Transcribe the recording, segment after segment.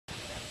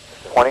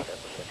20.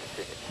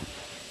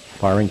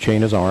 Firing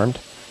chain is armed.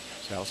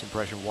 Sound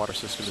suppression water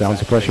system. Sound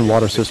suppression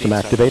water system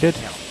activated.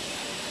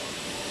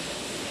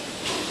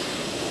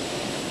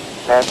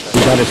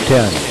 That is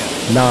 10,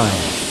 9,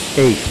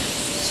 8,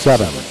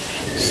 7,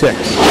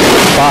 6,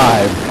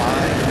 5.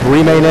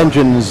 3 main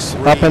engines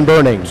up and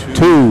burning.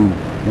 2,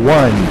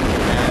 1.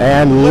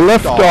 And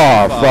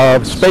liftoff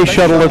of Space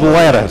Shuttle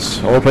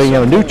Atlantis, opening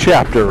a new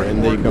chapter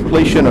in the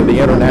completion of the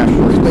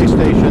International Space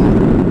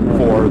Station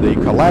for the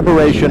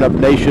collaboration of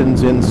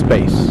nations in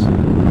space.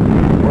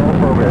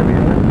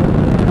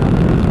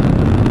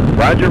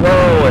 Roger,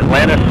 roll,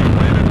 Atlantis.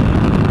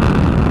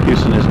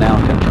 Houston is now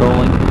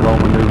controlling. Roll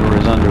maneuver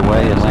is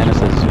underway. Atlantis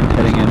is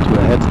heading into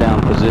a heads-down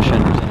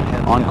position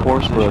on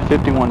course for a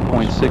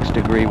 51.6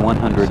 degree,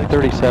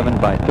 137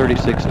 by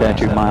 36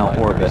 statute mile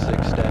orbit.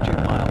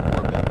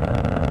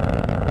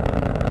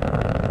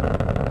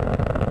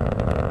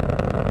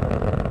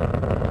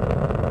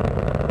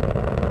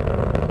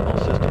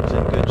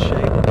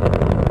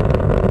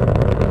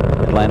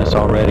 Atlantis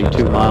already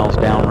 2 miles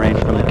downrange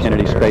from the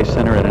Kennedy Space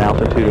Center at an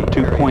altitude of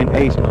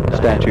 2.8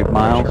 statute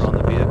miles. On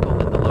the vehicle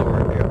in the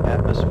lower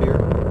atmosphere.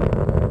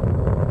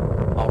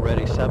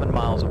 Already 7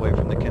 miles away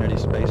from the Kennedy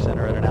Space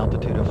Center at an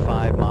altitude of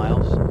 5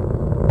 miles.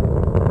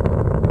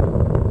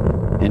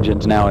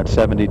 Engines now at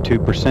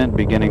 72%,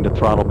 beginning to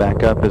throttle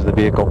back up as the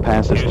vehicle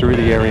passes through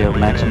the area of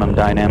maximum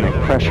dynamic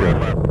pressure.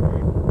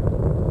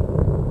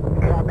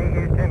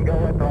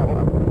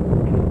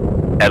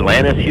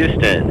 Atlantis,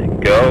 Houston,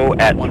 go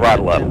at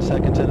throttle up. 10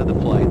 seconds into the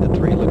flight, the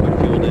 3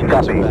 liquid-fueled engines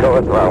are back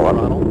at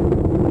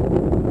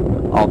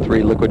throttle. All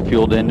 3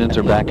 liquid-fueled engines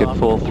are back at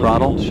full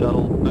throttle.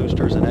 Shuttle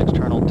boosters and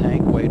external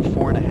tank weighed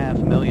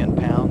 4.5 million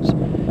pounds.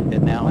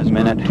 It now has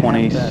minute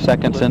 20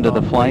 seconds into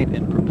the flight.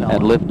 At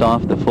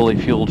liftoff, the fully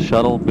fueled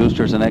shuttle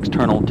boosters and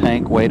external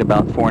tank weighed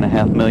about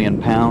 4.5 million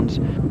pounds.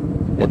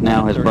 It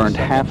now has burned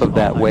half of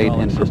that weight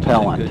in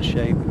propellant.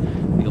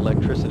 The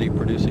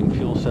electricity-producing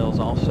fuel cells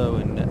also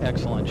in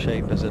excellent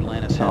shape as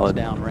Atlantis heads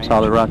downrange.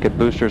 Solid rocket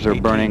boosters are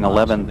burning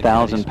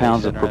 11,000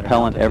 pounds of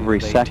propellant every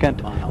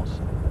second.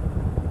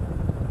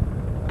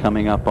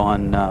 Coming up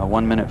on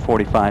 1 minute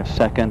 45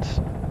 seconds.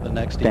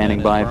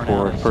 Standing by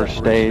for first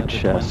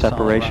stage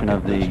separation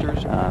of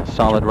the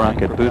solid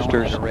rocket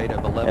boosters.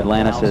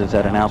 Atlantis is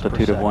at an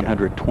altitude of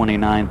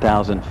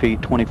 129,000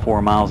 feet,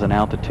 24 miles in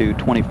altitude,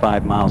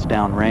 25 miles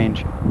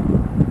downrange.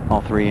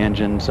 All 3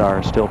 engines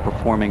are still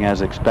performing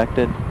as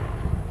expected.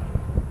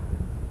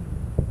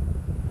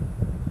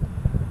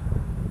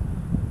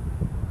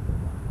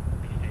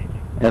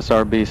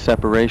 SRB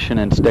separation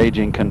and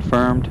staging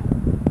confirmed.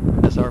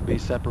 SRB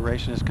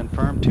separation is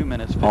confirmed. 2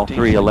 minutes 15 seconds. All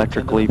 3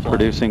 electrically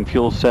producing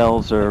fuel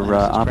cells are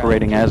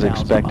operating as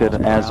expected,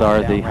 as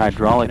are the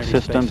hydraulic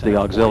systems, the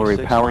auxiliary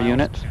power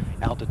units.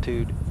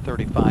 Altitude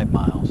 35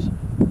 miles.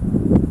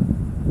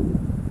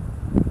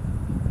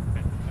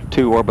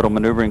 2 orbital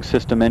maneuvering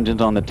system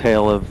engines on the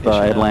tail of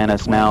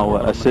Atlantis now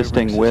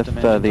assisting with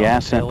the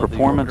ascent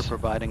performance.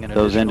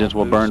 Those engines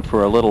will burn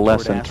for a little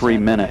less than 3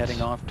 minutes.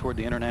 Heading off toward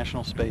the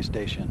International Space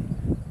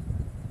Station.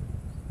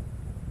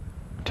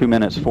 2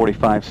 minutes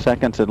 45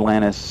 seconds.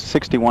 Atlantis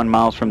 61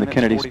 miles from the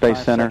Kennedy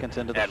Space Center.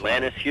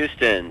 Atlantis,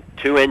 Houston,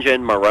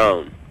 2-engine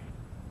Maroon.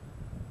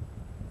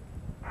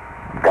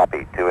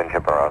 Copy,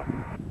 2-engine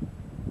Maroon.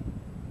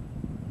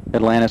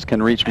 Atlantis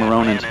can reach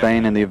Morón in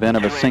Spain in the event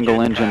of a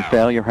single engine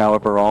failure.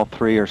 However, all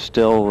 3 are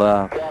still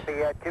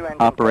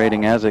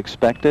operating as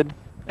expected.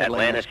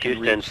 Atlantis,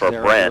 Houston for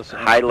Brent.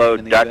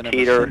 High-load duct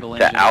heater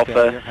to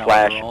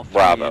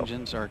Alpha/Bravo.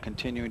 Engines are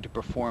continuing to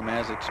perform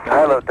as expected.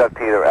 High-load duct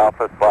heater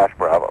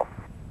Alpha/Bravo.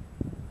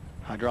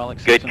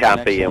 Good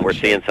copy, and we're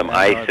seeing some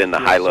ice in the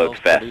high-load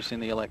fest. Producing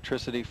the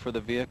electricity for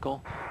the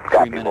vehicle.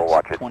 3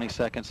 minutes, 20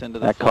 seconds into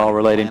the That call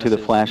relating to the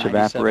flash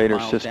evaporator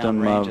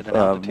system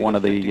of one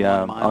of the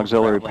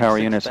auxiliary power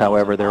units.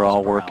 However, they're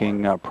all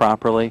working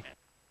properly.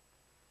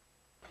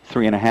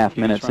 3.5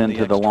 minutes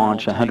into the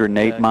launch,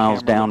 108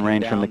 miles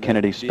downrange from the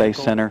Kennedy Space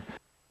Center.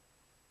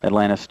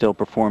 Atlantis still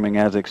performing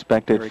as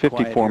expected,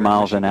 54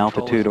 miles in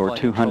altitude or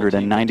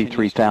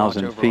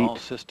 293,000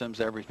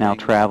 feet. Now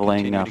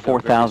traveling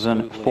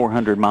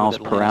 4,400 miles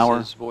per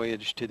hour.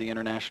 Voyage to the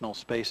International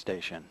Space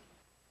Station.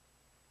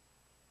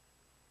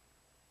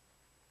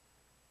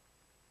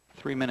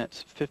 3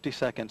 minutes, 50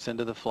 seconds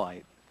into the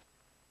flight.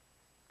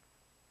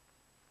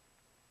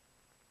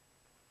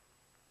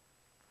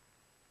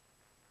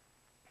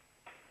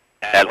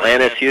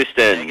 Atlantis,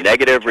 Houston,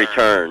 negative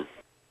return.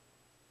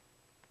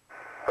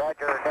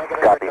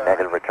 Copy,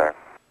 negative return.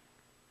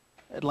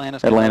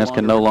 Atlantis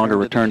can no longer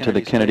return to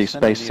the Kennedy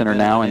Space Center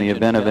now in the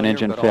event of an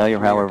engine failure.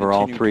 However,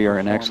 all 3 are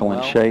in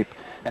excellent shape.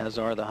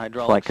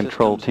 Flight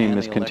control team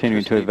is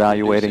continuing to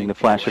evaluating the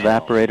flash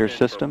evaporator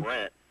system.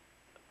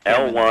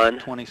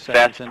 L1,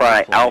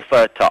 Vespri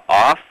Alpha to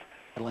off,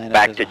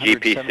 back to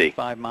GPC.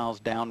 75 miles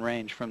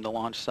downrange from the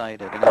launch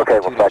site at an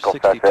altitude of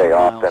 62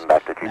 miles,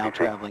 now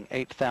traveling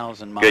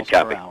 8,000 miles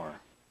per hour.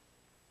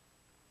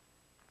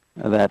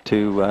 That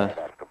to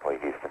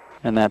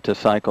And that to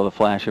cycle the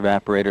flash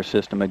evaporator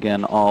system.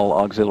 Again, all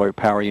auxiliary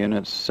power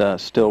units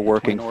still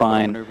working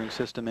fine,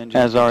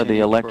 as are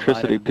the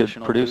electricity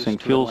producing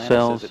fuel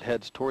cells.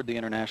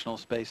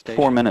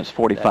 4 minutes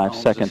 45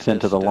 seconds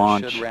into the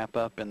launch.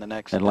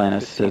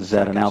 Atlantis is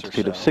at an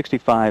altitude of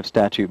 65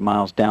 statute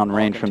miles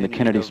downrange from the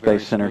Kennedy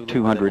Space Center,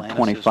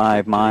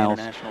 225 miles,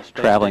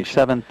 traveling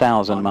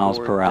 7,000 miles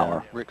per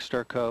hour. Rick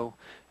Sturckow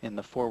in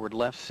the forward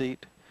left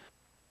seat,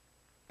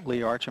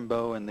 Lee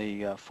Archambault in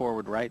the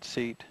forward right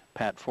seat,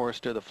 Pat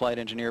Forrester, the flight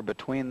engineer,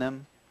 between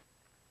them.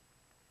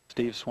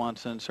 Steve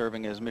Swanson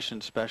serving as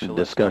mission specialist.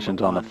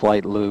 Discussions on the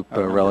flight loop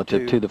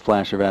relative to the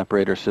flash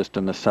evaporator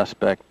system. The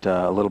suspect,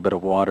 a little bit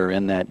of water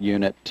in that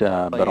unit,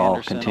 but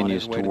all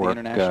continues to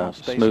work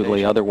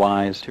smoothly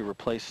otherwise. To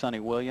replace Sonny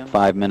Williams.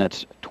 5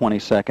 minutes, 20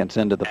 seconds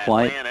into the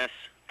flight. Atlantis,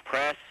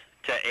 press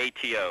to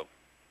ATO.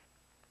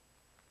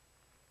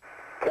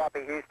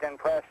 Copy, Houston,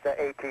 press to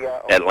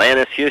ATO.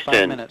 Atlantis,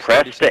 Houston,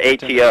 press to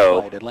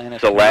ATO.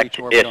 Select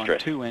Istris.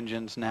 2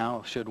 engines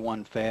now, should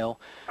one fail.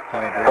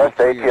 However, all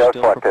 3 are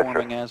still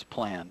performing as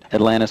planned.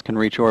 Atlantis can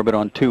reach orbit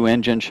on 2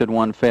 engines should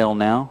one fail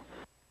now.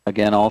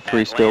 Again, all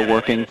 3 still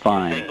working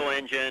fine.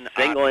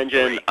 Single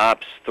engine,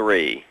 ops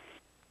 3.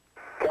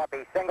 Copy,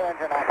 single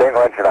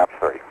engine ops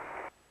 3.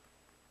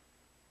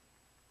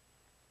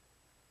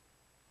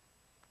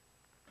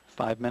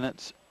 5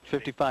 minutes,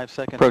 55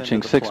 seconds.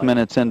 Approaching 6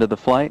 minutes into the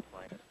flight.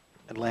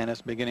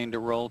 Atlantis beginning to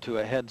roll to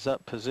a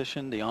heads-up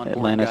position. The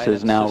Atlantis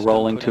is now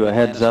rolling to a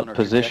heads-up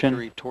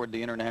position, toward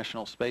the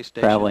International Space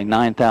Station. Traveling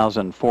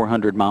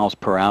 9,400 miles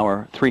per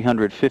hour,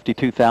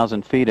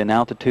 352,000 feet in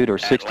altitude, or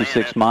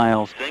 66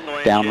 miles.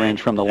 Downrange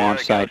from the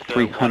launch site,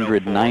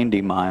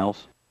 390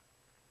 miles.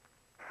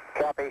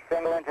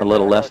 A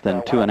little less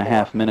than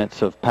 2.5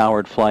 minutes of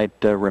powered flight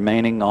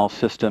remaining. All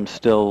systems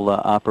still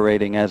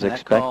operating as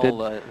expected.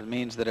 That call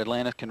means that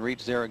Atlantis can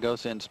reach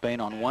Zaragoza in Spain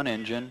on 1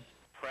 engine.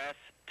 Press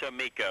to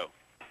MECO.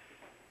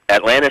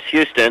 Atlantis,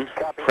 Houston,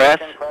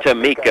 press to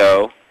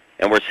MECO,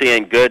 and we're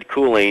seeing good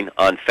cooling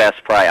on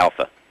Fast-Pry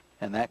Alpha.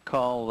 And that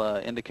call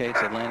indicates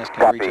Atlantis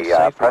can reach a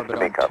safe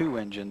orbit on 2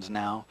 engines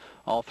now.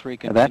 All 3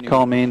 continue. That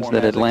call means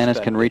that Atlantis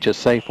can reach a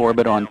safe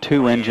orbit on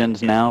 2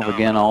 engines now.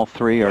 Again, all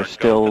 3 are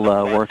still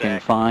working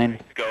fine.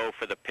 Go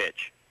for the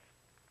pitch.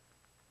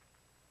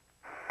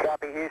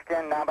 Copy,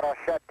 Houston, nominal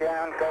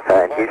shutdown.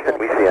 Houston,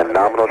 we see a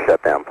nominal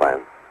shutdown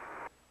plan.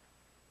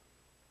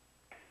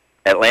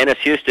 Atlantis,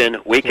 Houston,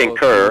 we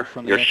concur.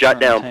 Your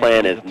shutdown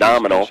plan is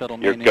nominal.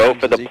 Your go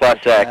for the plus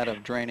X,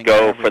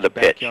 go for the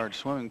pitch.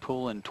 Swimming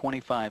pool in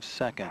 25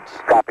 seconds.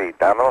 Copy,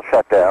 nominal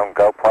shutdown,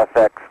 go plus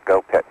X,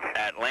 go pitch.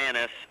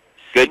 Atlantis,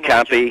 good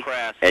copy,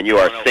 and you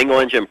are single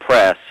engine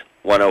press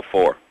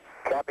 104.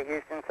 Copy,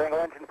 Houston, single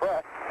engine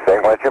press.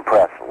 Single engine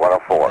press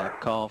 104.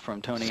 That call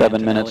from Tony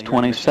 7 minutes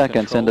 20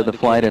 seconds into the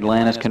flight.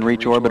 Atlantis can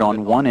reach orbit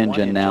on 1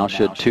 engine now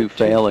should 2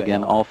 fail.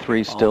 Again, all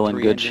 3 still in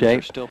good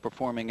shape.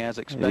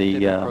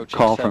 The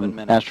call from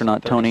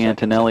astronaut Tony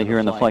Antonelli here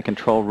in the flight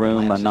control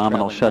room, a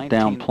nominal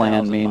shutdown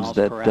plan, means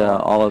that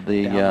all of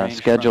the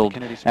scheduled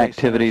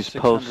activities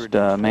post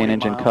main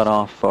engine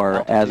cutoff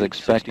are as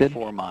expected,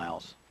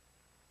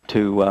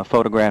 to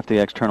photograph the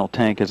external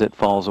tank as it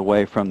falls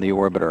away from the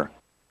orbiter.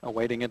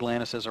 Awaiting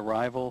Atlantis'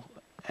 arrival,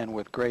 and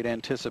with great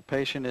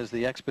anticipation, is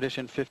the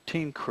Expedition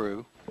 15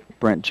 crew.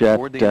 Brent Jett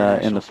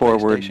in the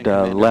forward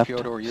left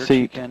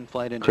seat,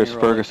 Chris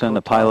Ferguson,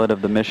 the pilot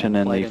of the mission,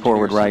 in the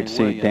forward right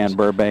seat, Dan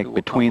Burbank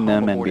between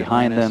them and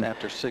behind them,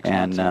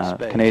 and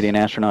Canadian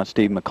astronaut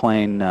Steve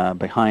McLean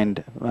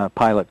behind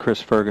pilot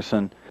Chris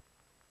Ferguson.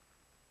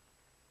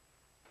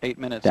 8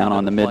 minutes down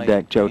on the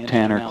middeck, Joe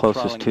Tanner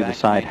closest to the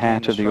side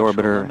hatch of the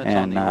orbiter,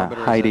 and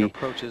Heidi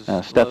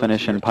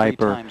Stefanich and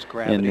Piper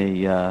in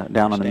the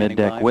down on the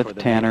middeck with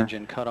Tanner.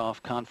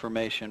 Cutoff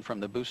confirmation from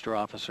the booster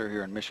officer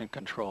here in mission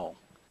control.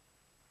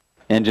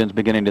 Engines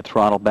beginning to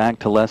throttle back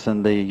to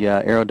lessen the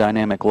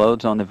aerodynamic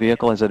loads on the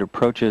vehicle as it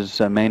approaches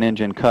main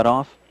engine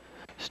cutoff.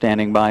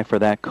 Standing by for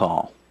that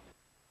call.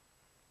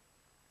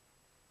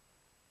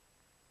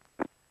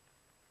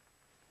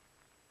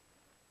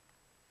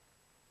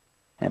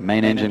 And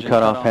main engine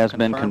cutoff has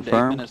been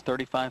confirmed. 8 minutes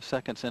 35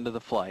 seconds into the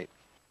flight.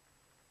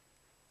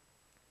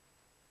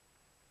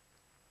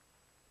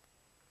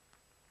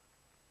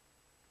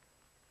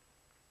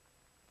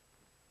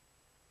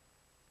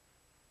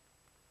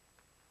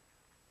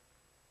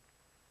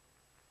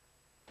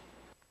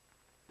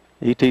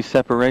 ET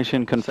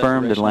separation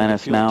confirmed.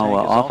 Atlantis now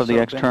off of the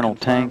external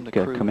tank.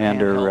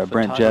 Commander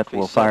Brent Jett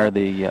will fire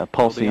the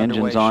pulse the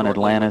engines on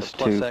Atlantis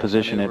to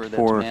position it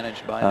for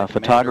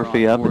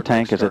photography of the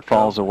tank as it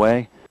falls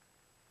away.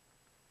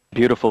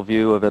 Beautiful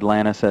view of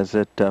Atlantis as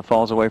it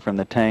falls away from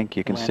the tank.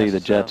 You can see the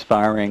jets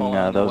firing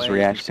those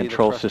reaction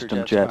control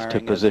system jets to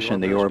position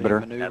the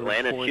orbiter.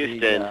 Atlantis,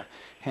 Houston,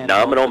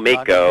 nominal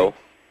MECO.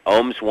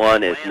 OMS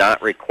 1 is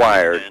not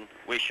required,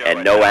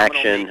 and no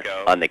action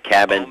on the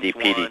cabin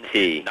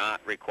DPDT. Not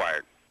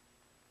required.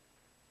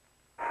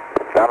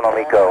 Nominal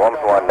MECO,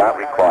 OMS 1 not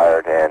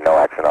required, and no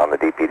action on the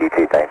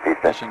DPDT. Thanks,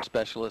 Houston. Mission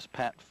specialist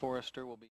Pat Forrester will be